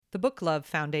The Book Love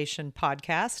Foundation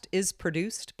podcast is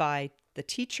produced by the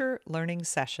Teacher Learning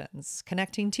Sessions,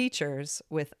 connecting teachers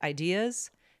with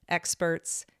ideas,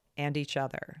 experts, and each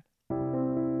other.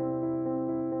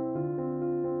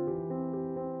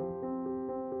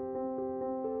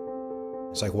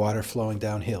 It's like water flowing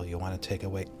downhill. You want to take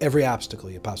away every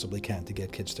obstacle you possibly can to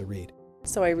get kids to read.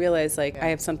 So I realized I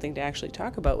have something to actually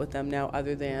talk about with them now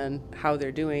other than how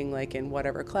they're doing in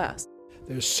whatever class.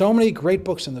 There's so many great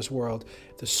books in this world.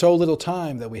 There's so little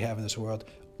time that we have in this world.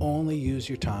 Only use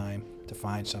your time to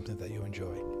find something that you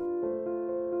enjoy.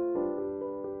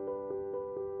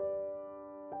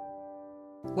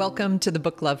 Welcome to the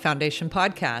Book Love Foundation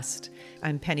podcast.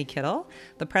 I'm Penny Kittle,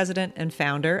 the president and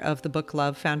founder of the Book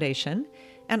Love Foundation,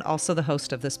 and also the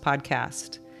host of this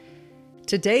podcast.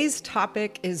 Today's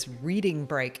topic is reading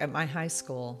break at my high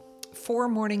school. 4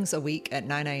 mornings a week at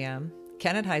 9 a.m.,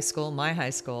 Kennett High School, my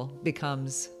high school,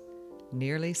 becomes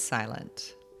nearly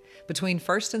silent. Between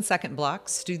first and second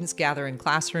blocks, students gather in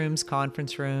classrooms,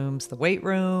 conference rooms, the weight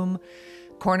room,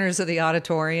 corners of the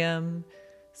auditorium,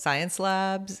 science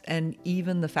labs, and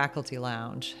even the faculty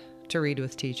lounge to read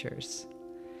with teachers.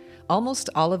 Almost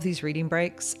all of these reading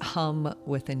breaks hum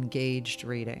with engaged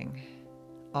reading.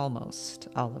 Almost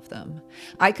all of them.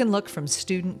 I can look from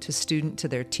student to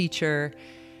their teacher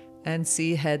and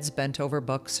see heads bent over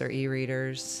books or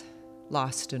e-readers,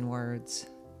 lost in words.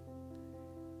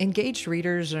 Engaged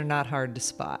readers are not hard to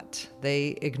spot.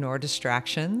 They ignore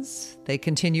distractions. They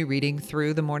continue reading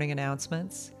through the morning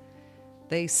announcements.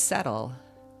 They settle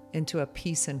into a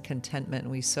peace and contentment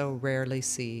we so rarely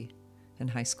see in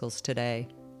high schools today.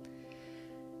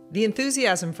 The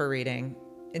enthusiasm for reading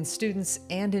in students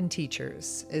and in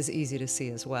teachers is easy to see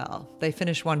as well. They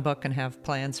finish one book and have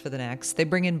plans for the next. They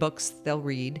bring in books they'll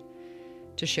read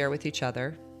to share with each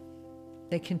other.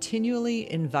 They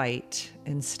continually invite,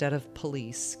 instead of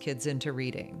police, kids into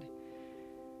reading,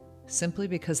 simply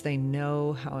because they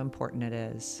know how important it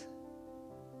is.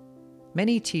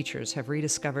 Many teachers have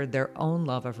rediscovered their own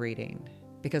love of reading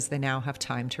because they now have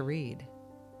time to read.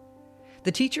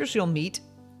 The teachers you'll meet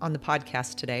on the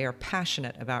podcast today are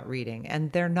passionate about reading,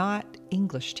 and they're not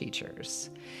English teachers.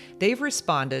 They've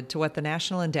responded to what the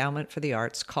National Endowment for the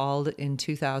Arts called in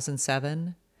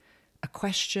 2007 a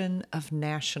question of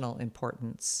national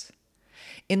importance.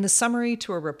 In the summary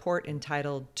to a report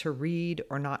entitled To Read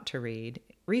or Not to Read,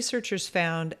 researchers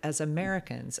found as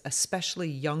Americans, especially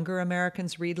younger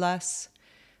Americans, read less,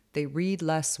 they read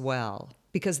less well.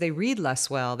 Because they read less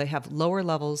well, they have lower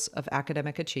levels of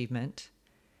academic achievement.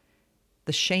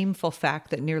 The shameful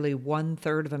fact that nearly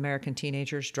 1/3 of American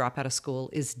teenagers drop out of school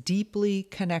is deeply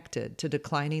connected to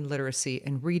declining literacy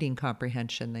and reading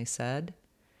comprehension, they said.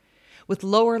 With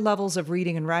lower levels of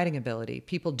reading and writing ability,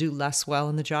 people do less well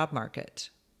in the job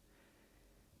market.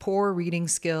 Poor reading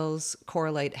skills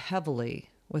correlate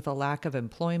heavily with a lack of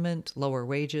employment, lower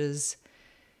wages,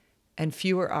 and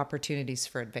fewer opportunities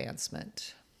for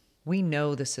advancement. We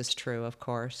know this is true, of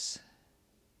course,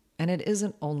 and it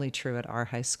isn't only true at our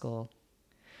high school.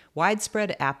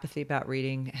 Widespread apathy about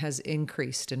reading has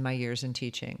increased in my years in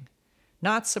teaching,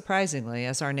 not surprisingly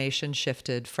as our nation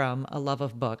shifted from a love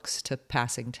of books to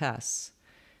passing tests.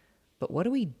 But what do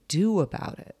we do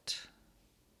about it?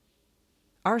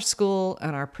 Our school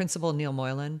and our principal, Neil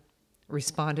Moylan,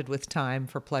 responded with time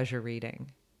for pleasure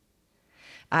reading.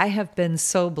 I have been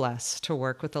so blessed to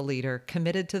work with a leader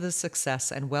committed to the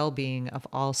success and well-being of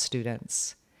all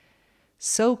students.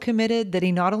 So committed that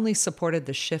he not only supported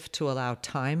the shift to allow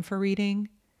time for reading,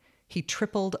 he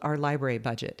tripled our library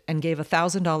budget and gave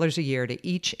 $1,000 a year to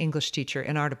each English teacher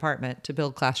in our department to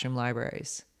build classroom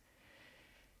libraries.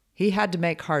 He had to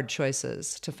make hard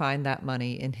choices to find that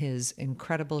money in his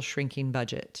incredible shrinking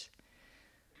budget.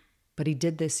 But he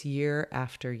did this year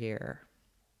after year.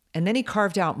 And then he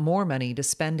carved out more money to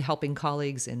spend helping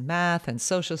colleagues in math and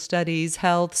social studies,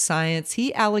 health, science.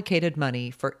 He allocated money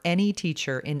for any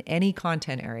teacher in any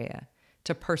content area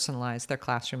to personalize their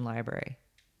classroom library.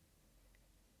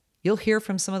 You'll hear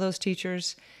from some of those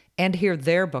teachers and hear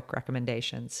their book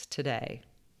recommendations today.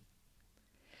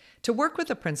 To work with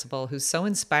a principal who's so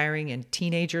inspiring and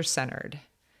teenager-centered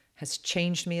has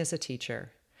changed me as a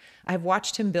teacher. I've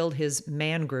watched him build his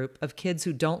man group of kids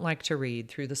who don't like to read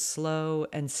through the slow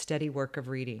and steady work of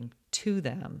reading to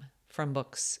them from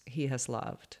books he has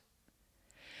loved.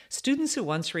 Students who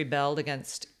once rebelled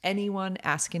against anyone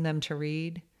asking them to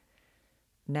read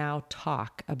now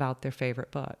talk about their favorite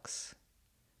books.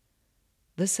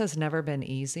 This has never been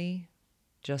easy,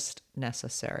 just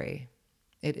necessary.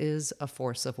 It is a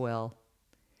force of will.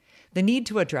 The need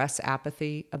to address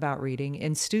apathy about reading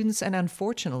in students and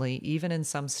unfortunately even in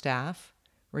some staff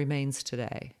remains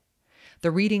today.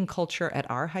 The reading culture at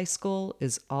our high school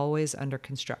is always under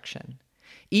construction.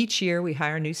 Each year we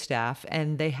hire new staff,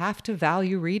 and they have to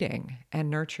value reading and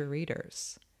nurture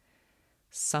readers.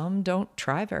 Some don't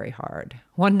try very hard.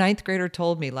 One ninth grader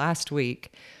told me last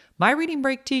week, "My reading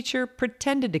break teacher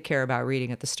pretended to care about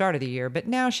reading at the start of the year, but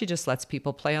now she just lets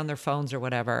people play on their phones or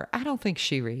whatever. I don't think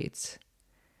she reads."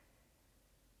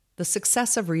 The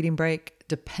success of reading break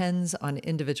depends on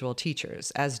individual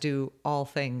teachers, as do all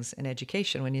things in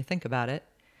education when you think about it.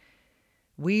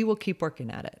 We will keep working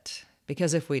at it,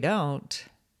 because if we don't,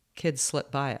 kids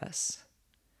slip by us.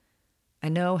 I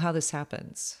know how this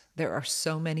happens. There are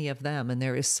so many of them, and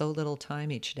there is so little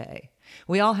time each day.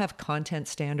 We all have content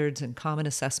standards and common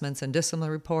assessments and discipline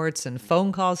reports and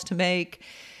phone calls to make,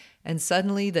 and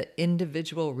suddenly the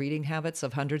individual reading habits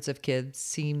of hundreds of kids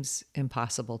seems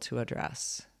impossible to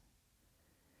address.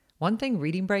 One thing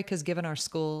Reading Break has given our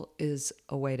school is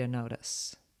a way to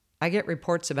notice. I get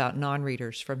reports about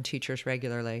non-readers from teachers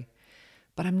regularly,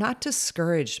 but I'm not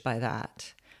discouraged by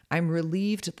that. I'm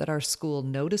relieved that our school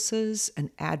notices and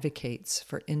advocates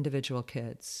for individual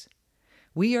kids.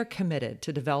 We are committed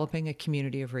to developing a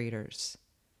community of readers.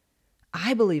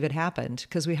 I believe it happened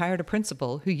because we hired a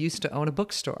principal who used to own a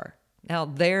bookstore. Now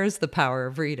there's the power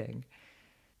of reading.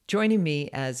 Joining me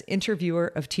as interviewer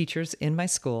of teachers in my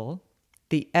school,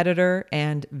 the editor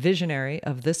and visionary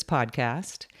of this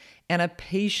podcast, and a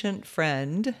patient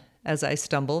friend as I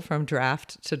stumble from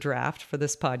draft to draft for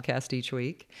this podcast each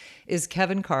week, is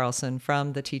Kevin Carlson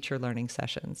from the Teacher Learning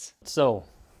Sessions. So,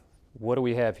 what do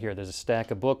we have here? There's a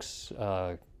stack of books,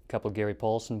 a couple of Gary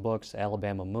Paulson books,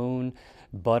 Alabama Moon,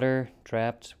 Butter,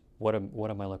 Trapped. What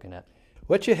am I looking at?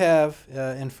 What you have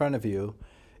in front of you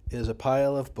is a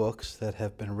pile of books that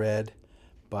have been read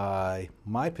by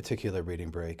my particular reading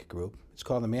break group. It's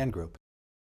called the Man Group.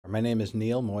 My name is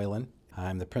Neil Moylan.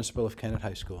 I'm the principal of Kennett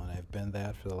High School, and I've been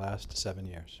that for the last 7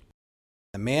 years.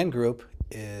 The Man Group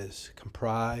is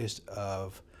comprised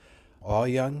of all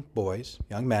young boys,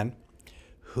 young men,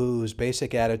 whose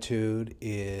basic attitude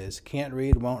is can't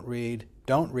read, won't read,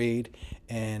 don't read,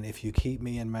 and if you keep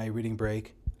me in my reading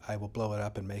break, I will blow it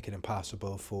up and make it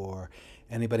impossible for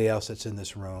anybody else that's in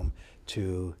this room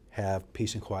to have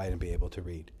peace and quiet and be able to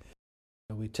read.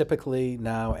 We typically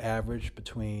now average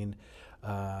between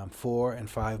 4 and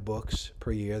 5 books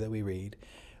per year that we read,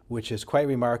 which is quite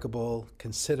remarkable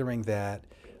considering that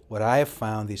what I have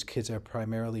found, these kids are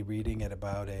primarily reading at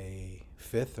about a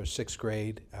 5th or 6th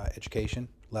grade education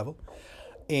level.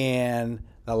 And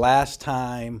the last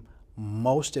time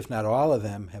most, if not all of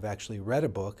them, have actually read a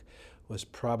book was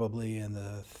probably in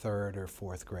the 3rd or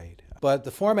 4th grade. But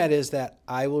the format is that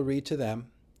I will read to them.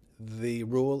 The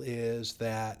rule is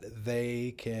that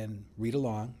they can read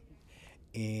along,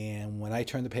 and when I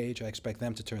turn the page, I expect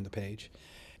them to turn the page.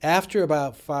 After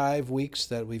about 5 weeks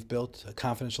that we've built a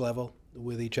confidence level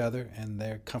with each other and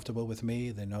they're comfortable with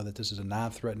me, they know that this is a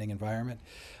non-threatening environment,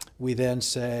 we then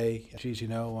say, geez,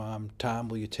 Tom,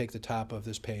 will you take the top of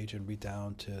this page and read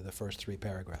down to the first 3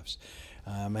 paragraphs?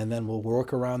 And then we'll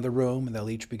work around the room and they'll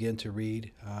each begin to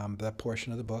read that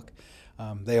portion of the book.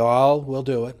 They all will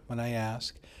do it when I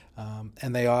ask,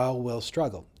 and they all will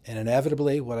struggle. And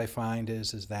inevitably what I find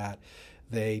is that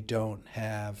they don't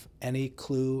have any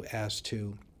clue as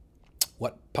to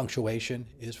what punctuation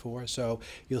is for. So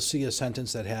you'll see a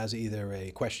sentence that has either a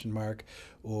question mark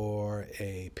or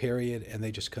a period, and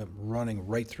they just come running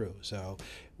right through. So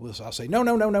I'll say, no.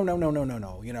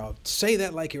 Say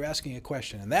that like you're asking a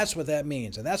question, and that's what that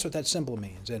means, and that's what that symbol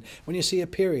means. And when you see a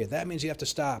period, that means you have to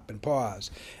stop and pause.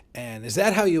 And is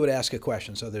that how you would ask a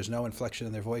question? So there's no inflection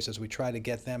in their voice as we try to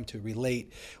get them to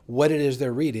relate what it is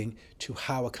they're reading to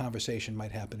how a conversation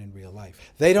might happen in real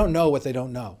life. They don't know what they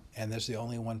don't know, and there's the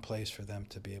only one place for them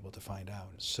to be able to find out.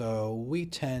 So we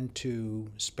tend to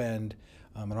spend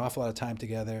an awful lot of time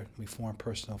together. We form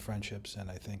personal friendships, and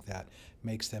I think that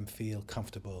makes them feel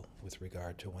comfortable with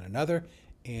regard to one another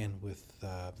and with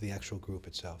the actual group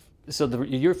itself. So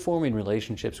you're forming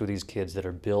relationships with these kids that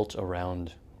are built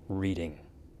around reading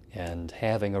and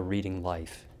having a reading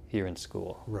life here in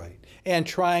school. Right. And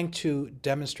trying to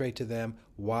demonstrate to them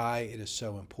why it is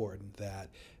so important that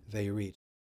they read.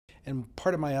 And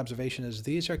part of my observation is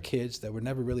these are kids that were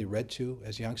never really read to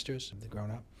as youngsters, they've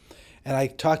grown up. And I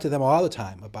talk to them all the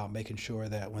time about making sure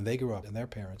that when they grow up and their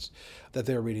parents, that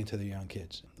they're reading to their young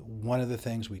kids. One of the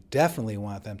things we definitely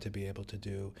want them to be able to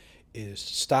do is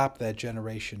stop that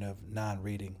generation of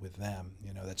non-reading with them,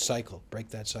 that cycle, break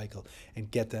that cycle,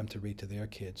 and get them to read to their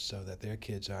kids so that their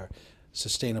kids are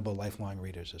sustainable, lifelong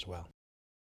readers as well.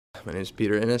 My name is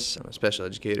Peter Innes. I'm a special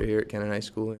educator here at Kennett High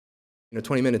School.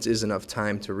 20 minutes is enough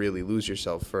time to really lose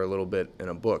yourself for a little bit in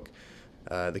a book.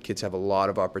 the kids have a lot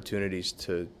of opportunities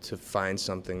to find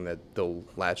something that they'll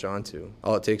latch onto.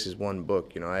 All it takes is one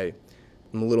book.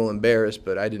 I'm a little embarrassed,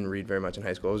 but I didn't read very much in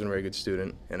high school. I wasn't a very good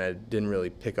student, and I didn't really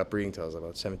pick up reading until I was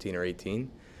about 17 or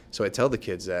 18. So I tell the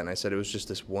kids that, and I said it was just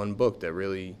this one book that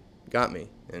really got me.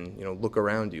 And, look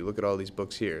around you. Look at all these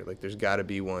books here. Like, there's got to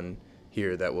be one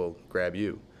here that will grab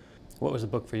you. What was the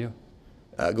book for you?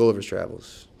 Gulliver's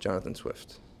Travels, Jonathan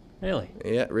Swift. Really?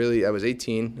 Yeah, really. I was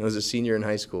 18. I was a senior in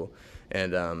high school,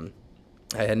 and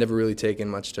I had never really taken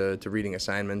much to reading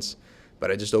assignments. But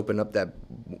I just opened up that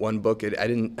one book.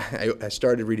 I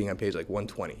started reading on page like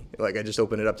 120. Like, I just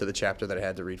opened it up to the chapter that I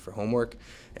had to read for homework,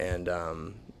 and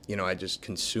I just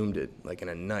consumed it like in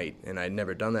a night, and I'd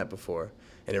never done that before,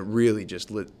 and it really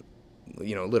just lit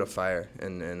a fire.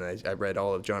 And I read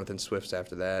all of Jonathan Swift's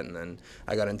after that, and then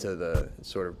I got into the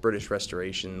sort of British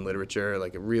Restoration literature.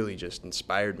 Like, it really just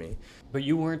inspired me. But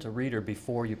you weren't a reader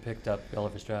before you picked up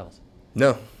Gulliver's Travels.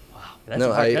 No. Wow,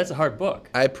 that's a hard book.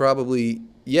 I probably,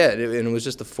 and it was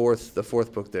just the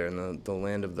fourth book there, in the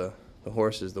land of the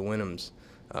horses, the Wyndhams.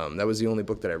 That was the only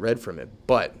book that I read from it,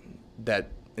 but that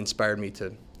inspired me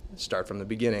to start from the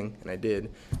beginning, and I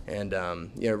did, and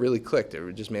it really clicked.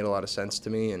 It just made a lot of sense to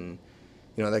me, and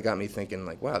that got me thinking,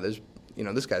 like, wow, there's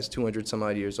this guy's 200 some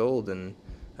odd years old, and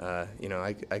I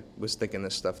was thinking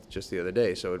this stuff just the other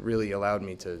day, so it really allowed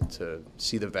me to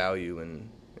see the value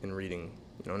in reading.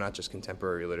 Not just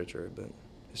contemporary literature, but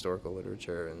historical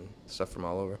literature and stuff from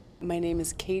all over. My name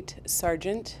is Kate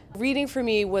Sargent. Reading for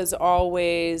me was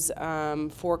always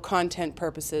for content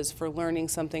purposes, for learning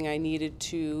something I needed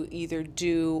to either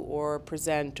do or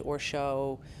present or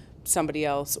show somebody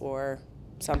else or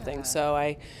something. Yeah. So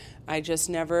I just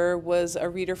never was a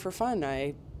reader for fun.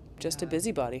 A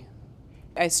busybody.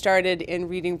 I started in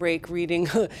reading break reading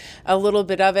a little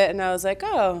bit of it, and I was like,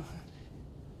 oh,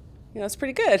 it's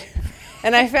pretty good.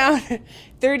 And I found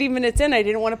 30 minutes in, I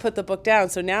didn't want to put the book down.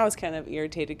 So now I was kind of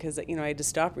irritated because, I had to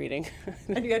stop reading.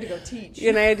 And you had to go teach.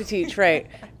 And I had to teach, right.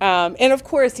 And of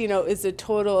course, it's a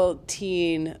total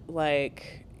teen,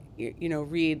 like,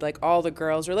 read. Like, all the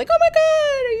girls are like, oh my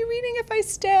God, are you reading If I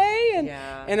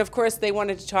Stay? And of course, they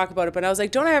wanted to talk about it. But I was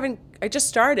like, I just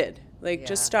started. Like,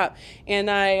 just stop. And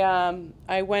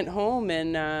I went home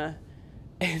and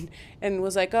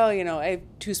was like, oh, I have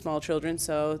 2 small children,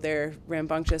 so they're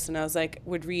rambunctious. And I was like,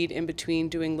 would read in between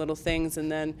doing little things.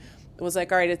 And then it was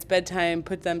like, all right, it's bedtime,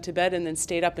 put them to bed, and then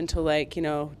stayed up until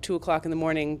 2 o'clock in the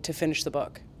morning to finish the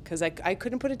book. Because I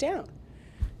couldn't put it down,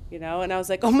 and I was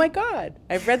like, oh my God,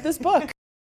 I've read this book.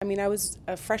 I was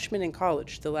a freshman in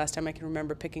college the last time I can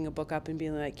remember picking a book up and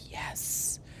being like,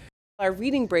 yes. Our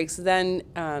reading breaks then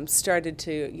started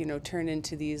to, turn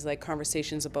into these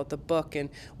conversations about the book and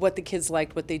what the kids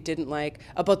liked, what they didn't like,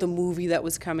 about the movie that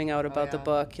was coming out about the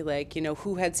book,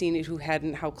 who had seen it, who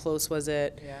hadn't, how close was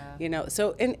it,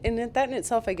 So, and that in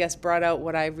itself, I guess, brought out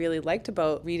what I really liked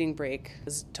about reading break,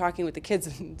 was talking with the kids.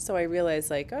 And so I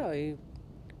realized, I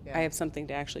have something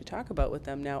to actually talk about with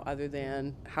them now other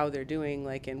than how they're doing,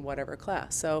 in whatever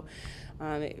class. So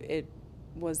it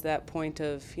was that point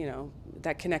of,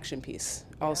 that connection piece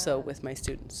also with my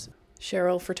students.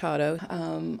 Cheryl Furtado.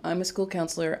 I'm a school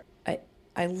counselor.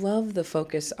 I love the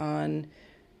focus on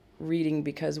reading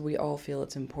because we all feel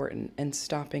it's important, and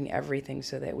stopping everything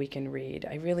so that we can read.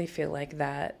 I really feel like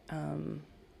that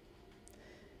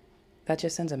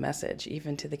just sends a message,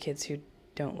 even to the kids who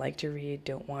don't like to read,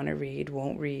 don't want to read,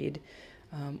 won't read,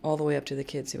 all the way up to the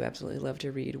kids who absolutely love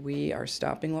to read. We are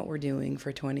stopping what we're doing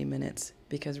for 20 minutes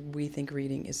because we think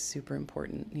reading is super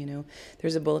important.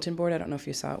 There's a bulletin board. I don't know if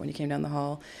you saw it when you came down the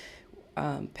hall.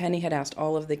 Penny had asked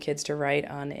all of the kids to write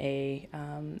on a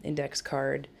index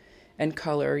card and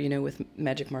color, with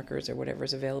magic markers or whatever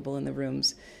is available in the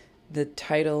rooms, the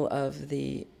title of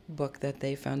the book that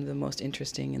they found the most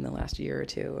interesting in the last year or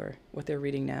two, or what they're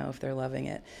reading now if they're loving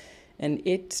it. And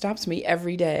it stops me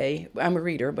every day. I'm a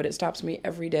reader, but it stops me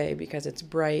every day because it's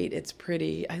bright, it's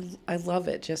pretty. I love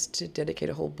it, just to dedicate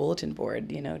a whole bulletin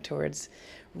board, towards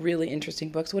really interesting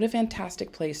books. What a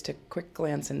fantastic place to quick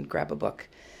glance and grab a book,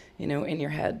 in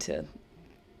your head to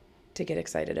get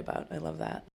excited about. I love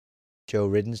that. Joe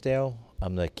Riddensdale.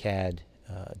 I'm the CAD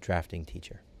drafting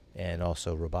teacher, and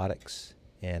also robotics,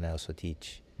 and I also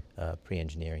teach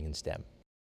pre-engineering and STEM.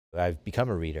 I've become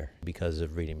a reader because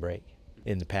of Reading Break.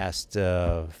 In the past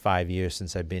 5 years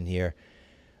since I've been here,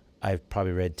 I've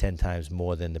probably read 10 times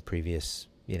more than the previous,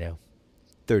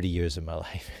 30 years of my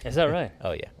life. Is that right?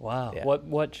 Oh, yeah. Wow. Yeah.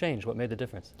 What changed? What made the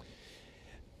difference?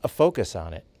 A focus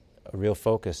on it, a real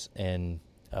focus, and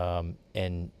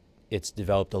it's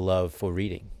developed a love for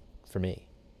reading for me.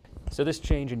 So this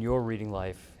change in your reading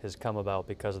life has come about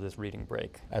because of this Reading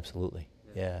Break. Absolutely.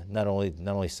 Yeah. Not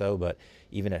only so, but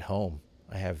even at home,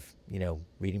 I have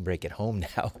reading break at home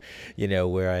now,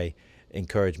 where I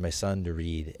encourage my son to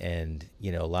read, and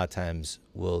a lot of times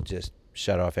we'll just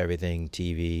shut off everything,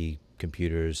 TV,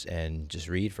 computers, and just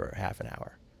read for half an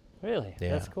hour. Really? Yeah.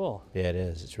 That's cool. Yeah, it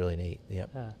is. It's really neat. Yep.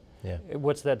 Yeah.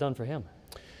 What's that done for him?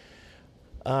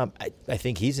 I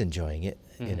think he's enjoying it.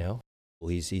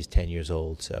 He's 10 years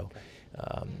old, so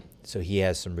so he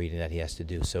has some reading that he has to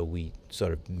do. So we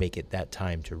sort of make it that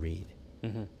time to read.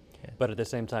 Mm-hmm. Yeah. But at the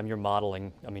same time, you're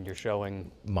modeling. I mean, you're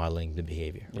showing. Modeling the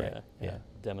behavior. Right. Yeah.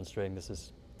 Demonstrating this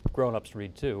is grown-ups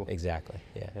read too. Exactly.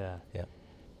 Yeah.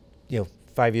 Yeah.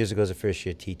 5 years ago as a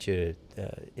first-year teacher,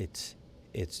 it's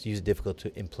usually difficult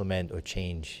to implement or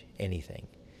change anything.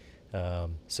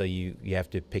 So you have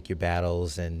to pick your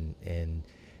battles, and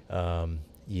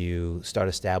you start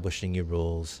establishing your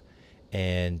rules,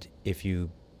 and if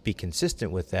you be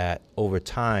consistent with that, over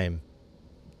time,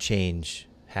 change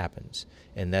happens.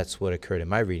 And that's what occurred in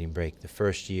my reading break. The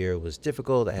first year was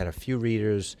difficult. I had a few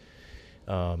readers,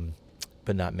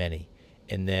 but not many.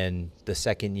 And then the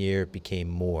second year became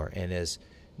more. And as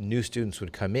new students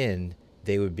would come in,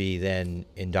 they would be then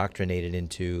indoctrinated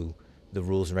into the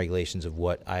rules and regulations of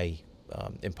what I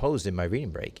imposed in my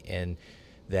reading break, and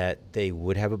that they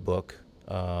would have a book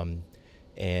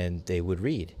and they would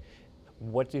read.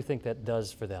 What do you think that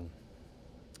does for them?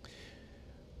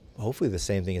 Hopefully the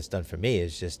same thing it's done for me,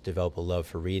 is just develop a love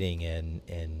for reading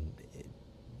and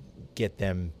get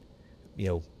them,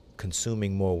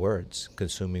 consuming more words,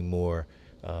 consuming more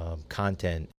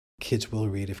content. Kids will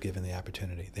read if given the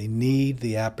opportunity. They need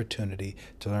the opportunity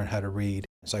to learn how to read.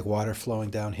 It's like water flowing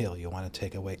downhill. You want to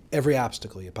take away every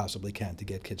obstacle you possibly can to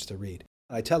get kids to read.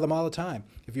 I tell them all the time,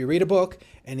 if you read a book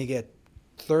and you get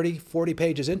 30, 40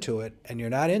 pages into it and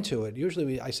you're not into it,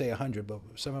 usually I say 100, but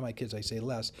some of my kids I say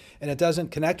less, and it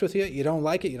doesn't connect with you, you don't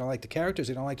like it, you don't like the characters,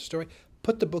 you don't like the story,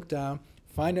 put the book down,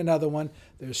 find another one.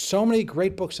 There's so many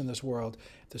great books in this world.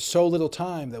 There's so little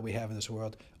time that we have in this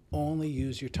world. Only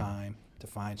use your time to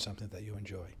find something that you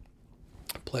enjoy.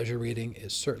 Pleasure reading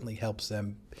certainly helps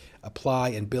them apply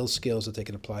and build skills that they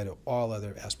can apply to all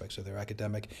other aspects of their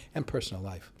academic and personal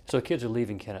life. So kids are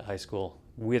leaving Kennett High School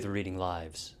with reading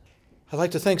lives. I'd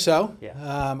like to think so.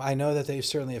 Yeah. I know that they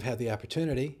certainly have had the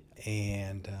opportunity,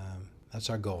 and that's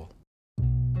our goal.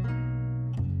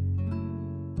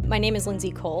 My name is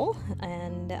Lindsay Cole,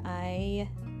 and I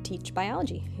teach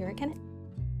biology here at Kennett.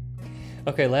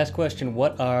 Okay, last question.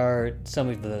 What are some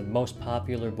of the most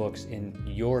popular books in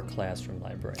your classroom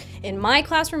library? In my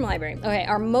classroom library, okay,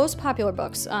 our most popular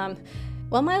books.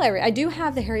 Well, my library, I do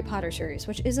have the Harry Potter series,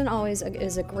 which isn't always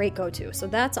is a great go-to. So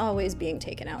that's always being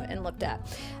taken out and looked at.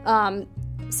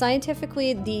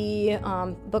 Scientifically, the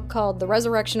book called The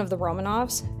Resurrection of the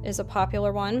Romanovs is a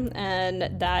popular one,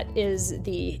 and that is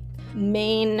the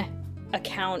main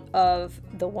account of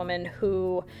the woman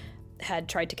who had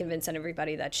tried to convince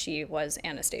everybody that she was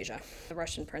Anastasia, the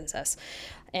Russian princess,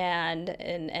 and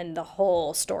the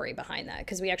whole story behind that,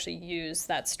 because we actually use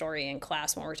that story in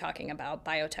class when we're talking about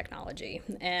biotechnology.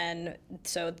 And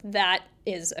so that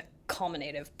is a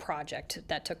culminative project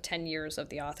that took 10 years of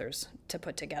the authors to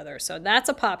put together. So that's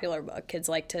a popular book. Kids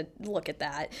like to look at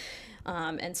that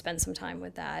and spend some time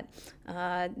with that.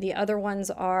 The other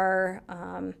ones are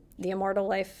The Immortal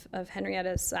Life of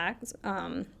Henrietta Slook,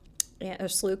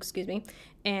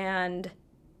 and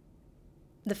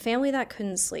The Family That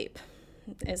Couldn't Sleep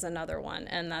is another one,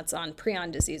 and that's on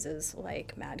prion diseases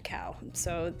like mad cow.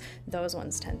 So those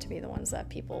ones tend to be the ones that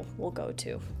people will go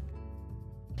to.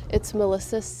 It's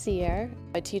Melissa Sear.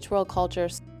 I teach world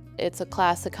cultures. It's a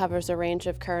class that covers a range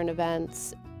of current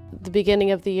events. At the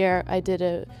beginning of the year, I did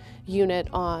a unit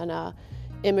on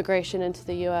immigration into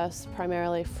the U.S.,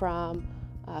 primarily from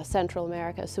Central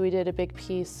America. So we did a big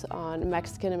piece on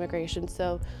Mexican immigration.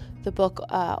 So the book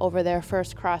over there,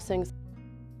 First Crossings,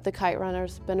 The Kite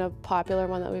Runner's been a popular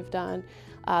one that we've done.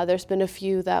 There's been a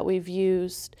few that we've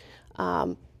used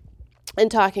in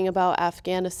talking about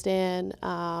Afghanistan.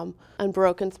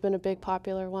 Unbroken's been a big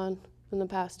popular one in the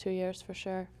past 2 years for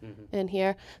sure in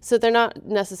here. So they're not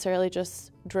necessarily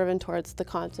just driven towards the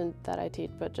content that I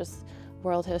teach, but just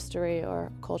world history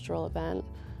or cultural event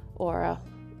or a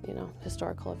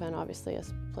historical event obviously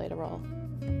has played a role.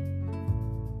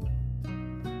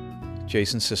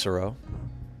 Jason Cicero.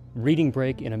 Reading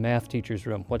break in a math teacher's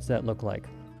room. What's that look like?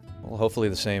 Well, hopefully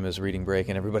the same as reading break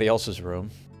in everybody else's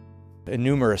room.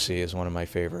 Innumeracy is one of my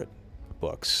favorite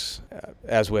books.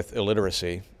 As with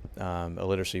illiteracy,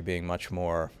 illiteracy being much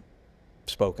more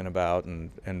spoken about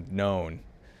and known.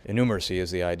 Innumeracy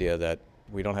is the idea that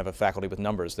we don't have a faculty with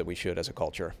numbers that we should as a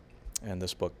culture, and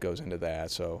this book goes into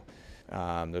that. So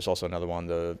There's also another one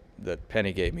that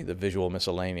Penny gave me, the Visual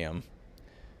Miscellaneum,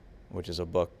 which is a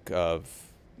book of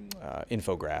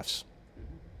infographics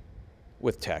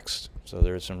with text. So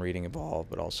there's some reading involved,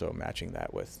 but also matching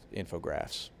that with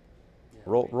infographics.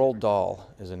 Roald Dahl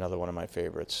is another one of my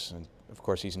favorites. And of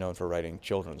course, he's known for writing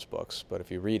children's books. But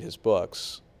if you read his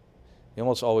books, he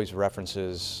almost always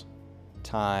references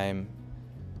time,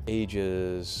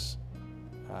 ages.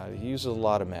 He uses a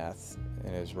lot of math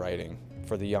in his writing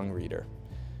for the young reader,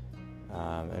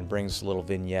 and brings little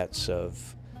vignettes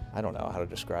of, I don't know how to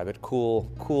describe it,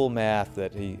 cool math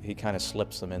that he kind of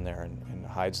slips them in there and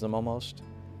hides them almost.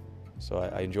 So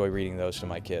I enjoy reading those to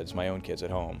my kids, my own kids at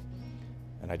home.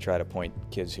 And I try to point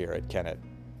kids here at Kennett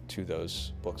to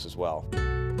those books as well.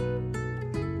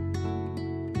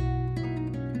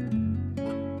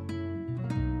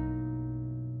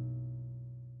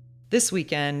 This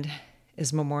weekend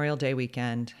is Memorial Day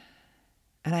weekend,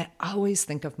 and I always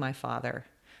think of my father,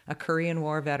 a Korean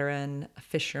War veteran, a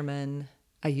fisherman,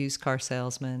 a used car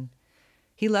salesman.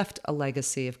 He left a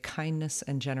legacy of kindness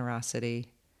and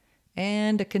generosity,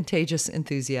 and a contagious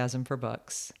enthusiasm for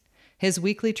books. His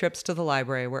weekly trips to the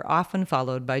library were often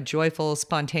followed by joyful,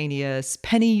 spontaneous,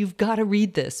 "Penny, you've got to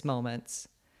read this" moments.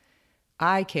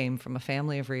 I came from a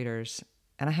family of readers,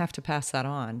 and I have to pass that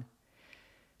on.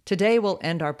 Today, we'll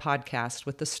end our podcast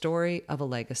with the story of a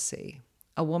legacy,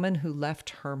 a woman who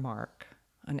left her mark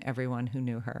on everyone who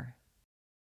knew her.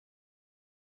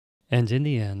 And in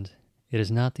the end, it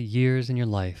is not the years in your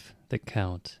life that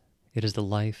count. It is the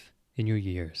life in your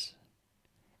years.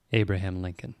 Abraham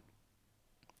Lincoln.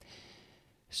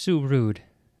 Sue Rood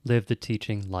lived the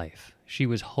teaching life. She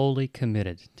was wholly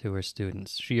committed to her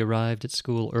students. She arrived at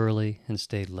school early and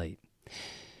stayed late.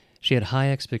 She had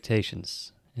high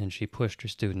expectations, and she pushed her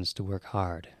students to work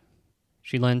hard.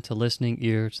 She lent a listening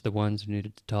ear to the ones who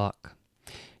needed to talk.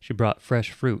 She brought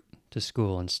fresh fruit to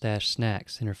school and stashed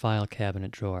snacks in her file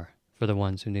cabinet drawer for the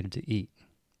ones who needed to eat.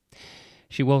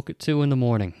 She woke at 2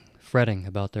 a.m, fretting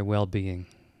about their well-being.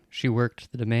 She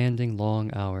worked the demanding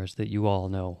long hours that you all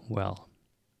know well.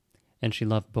 And she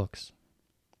loved books.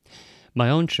 My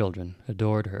own children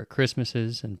adored her.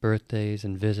 Christmases and birthdays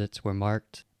and visits were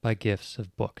marked by gifts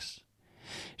of books.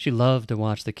 She loved to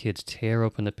watch the kids tear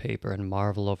open the paper and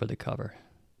marvel over the cover.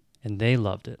 And they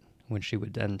loved it when she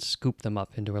would then scoop them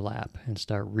up into her lap and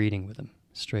start reading with them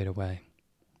straight away.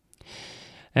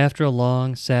 After a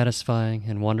long, satisfying,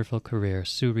 and wonderful career,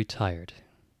 Sue retired.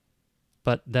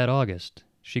 But that August,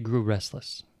 she grew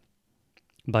restless.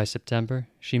 By September,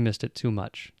 she missed it too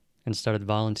much and started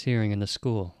volunteering in the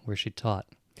school where she taught.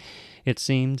 It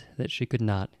seemed that she could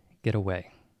not get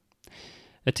away.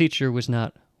 A teacher was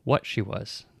not what she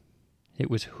was, it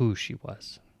was who she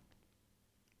was.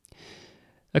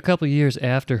 A couple years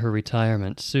after her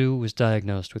retirement, Sue was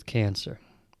diagnosed with cancer.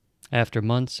 After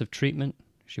months of treatment,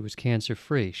 she was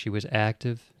cancer-free. She was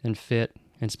active and fit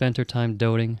and spent her time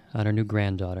doting on her new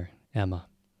granddaughter, Emma.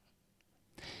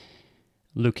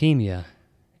 Leukemia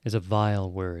is a vile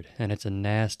word, and it's a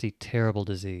nasty, terrible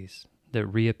disease that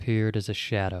reappeared as a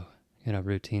shadow in a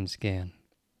routine scan.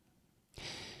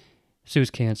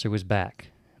 Sue's cancer was back,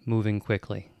 moving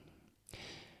quickly.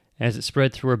 As it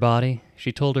spread through her body,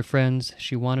 she told her friends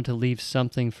she wanted to leave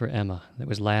something for Emma that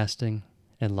was lasting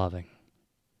and loving.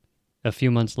 A few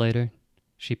months later,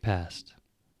 she passed.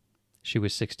 She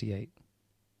was 68.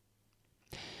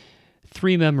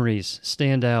 3 memories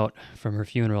stand out from her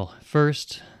funeral.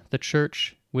 First, the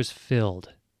church was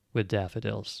filled with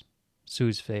daffodils,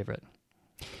 Sue's favorite.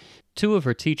 2 of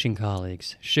her teaching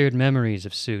colleagues shared memories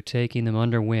of Sue taking them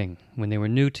under wing when they were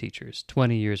new teachers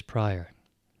 20 years prior.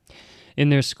 In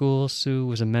their school, Sue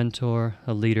was a mentor,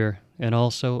 a leader, and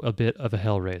also a bit of a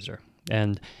hellraiser,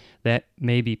 and that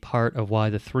may be part of why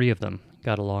the 3 of them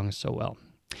got along so well.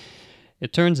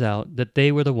 It turns out that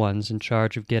they were the ones in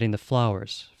charge of getting the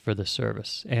flowers for the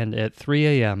service, and at 3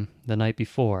 a.m. the night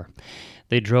before,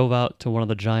 they drove out to one of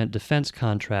the giant defense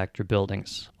contractor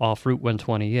buildings off Route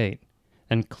 128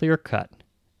 and clear-cut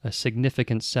a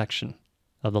significant section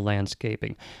of the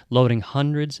landscaping, loading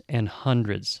hundreds and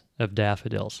hundreds of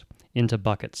daffodils into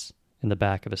buckets in the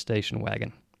back of a station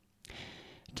wagon.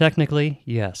 Technically,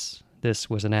 yes, this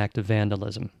was an act of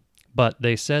vandalism, but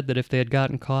they said that if they had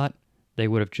gotten caught, they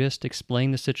would have just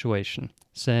explained the situation,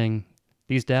 saying,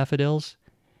 "These daffodils,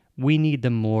 we need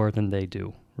them more than they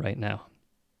do right now."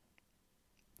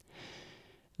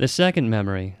 The second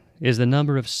memory is the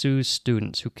number of Sue's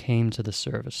students who came to the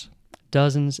service.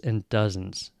 Dozens and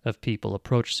dozens of people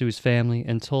approached Sue's family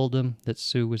and told them that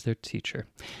Sue was their teacher.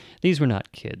 These were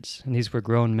not kids, and these were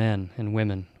grown men and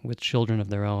women with children of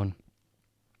their own.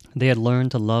 They had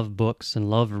learned to love books and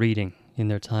love reading in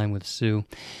their time with Sue,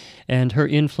 And her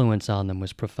influence on them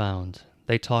was profound.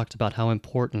 They talked about how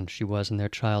important she was in their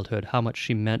childhood, how much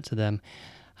she meant to them,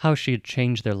 how she had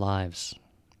changed their lives.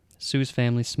 Sue's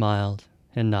family smiled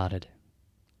and nodded.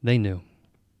 They knew.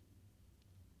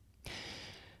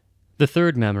 The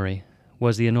third memory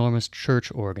was the enormous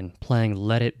church organ playing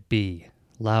Let It Be,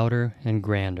 louder and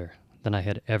grander than I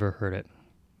had ever heard it.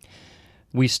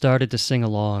 We started to sing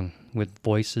along, with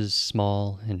voices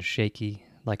small and shaky,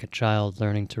 like a child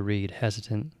learning to read,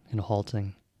 hesitant and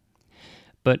halting.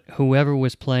 But whoever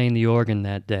was playing the organ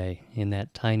that day in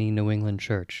that tiny New England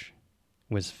church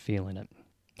was feeling it.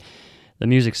 The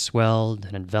music swelled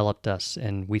and enveloped us,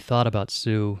 and we thought about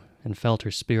Sue and felt her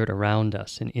spirit around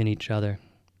us and in each other.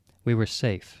 We were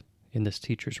safe in this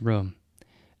teacher's room,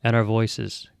 and our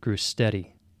voices grew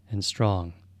steady and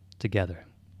strong together.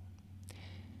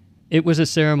 It was a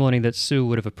ceremony that Sue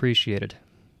would have appreciated.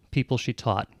 People she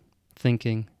taught,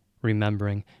 thinking,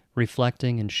 remembering,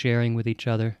 reflecting, and sharing with each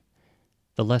other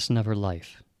the lesson of her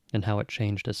life and how it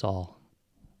changed us all.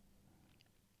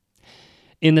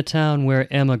 In the town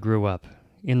where Emma grew up,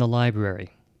 in the library,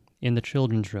 in the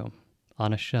children's room,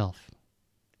 on a shelf,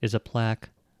 is a plaque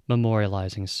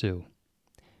memorializing Sue.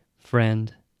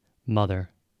 Friend, mother,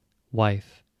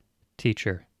 wife,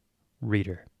 teacher,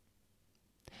 reader.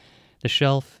 The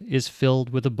shelf is filled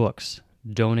with the books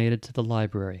donated to the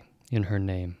library in her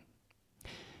name.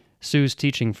 Sue's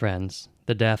teaching friends,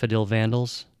 the Daffodil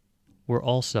Vandals, were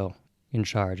also in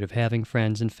charge of having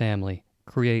friends and family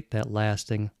create that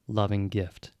lasting, loving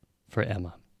gift for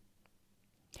Emma.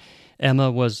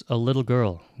 Emma was a little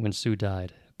girl when Sue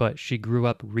died, but she grew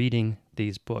up reading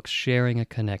these books, sharing a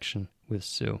connection with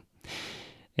Sue.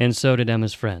 And so did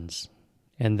Emma's friends,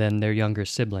 and then their younger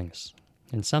siblings,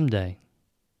 and someday,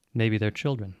 maybe their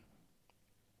children.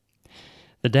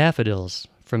 The daffodils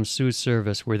from Sue's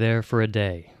service were there for a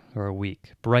day or a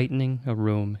week, brightening a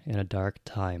room in a dark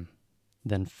time,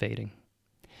 then fading.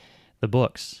 The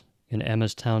books in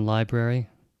Emma's town library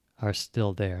are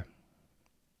still there.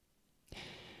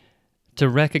 To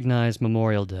recognize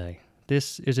Memorial Day,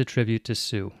 this is a tribute to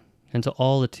Sue and to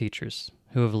all the teachers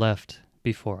who have left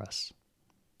before us.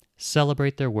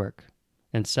 Celebrate their work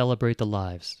and celebrate the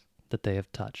lives that they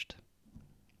have touched.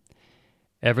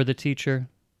 Ever the teacher,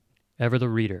 ever the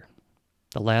reader.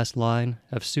 The last line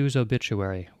of Sue's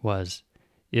obituary was,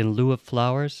 "In lieu of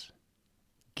flowers,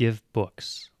 give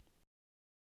books."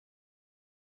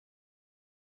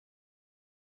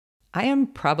 I am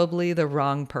probably the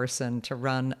wrong person to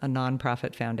run a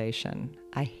nonprofit foundation.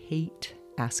 I hate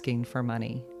asking for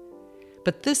money.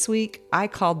 But this week, I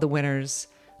called the winners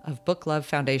of Book Love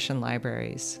Foundation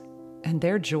libraries, and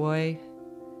their joy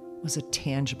was a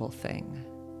tangible thing,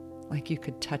 like you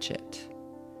could touch it.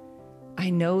 I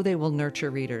know they will nurture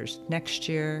readers next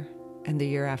year and the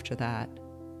year after that.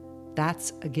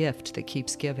 That's a gift that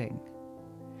keeps giving.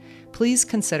 Please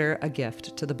consider a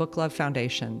gift to the Book Love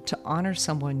Foundation to honor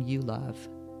someone you love.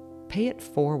 Pay it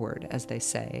forward, as they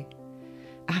say.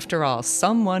 After all,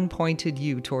 someone pointed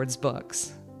you towards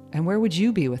books, and where would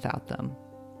you be without them?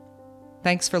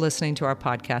 Thanks for listening to our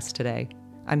podcast today.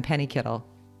 I'm Penny Kittle.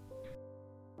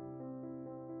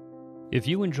 If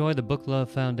you enjoy the Book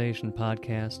Love Foundation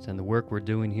podcast and the work we're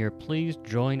doing here, please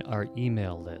join our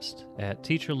email list at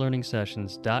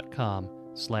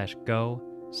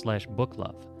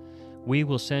teacherlearningsessions.com/go/booklove. We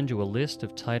will send you a list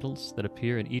of titles that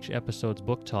appear in each episode's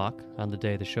book talk on the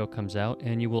day the show comes out,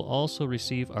 and you will also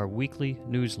receive our weekly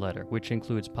newsletter, which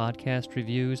includes podcast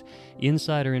reviews,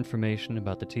 insider information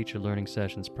about the Teacher Learning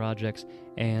Sessions projects,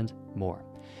 and more.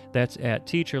 That's at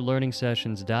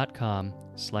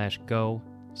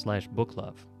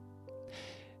teacherlearningsessions.com/go/booklove.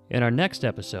 In our next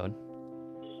episode...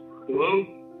 Hello?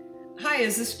 Hi,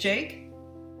 is this Jake?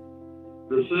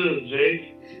 This is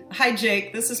Jake. Hi,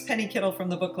 Jake. This is Penny Kittle from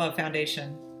the Book Love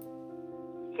Foundation.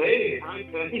 Hey, hi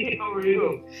Penny. How are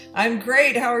you? I'm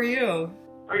great. How are you?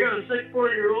 I got a sick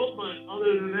 4-year-old, but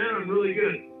other than that, I'm really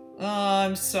good. Oh,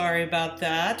 I'm sorry about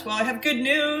that. Well, I have good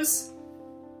news.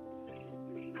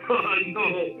 No.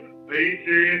 Are you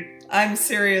serious? I'm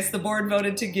serious. The board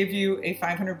voted to give you a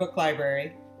 500-book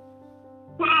library.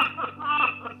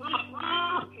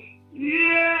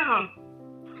 Yeah!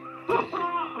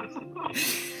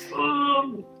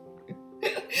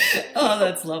 Oh,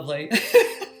 that's lovely.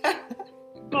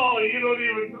 Oh, you don't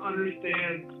even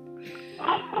understand.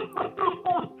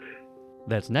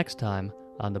 That's next time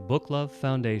on the Book Love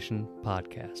Foundation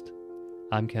podcast.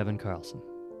 I'm Kevin Carlson.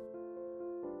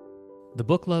 The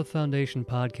Book Love Foundation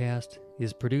podcast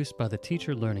is produced by the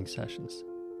Teacher Learning Sessions,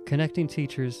 connecting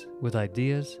teachers with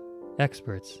ideas,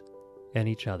 experts, and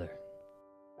each other.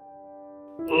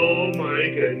 Oh my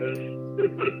goodness.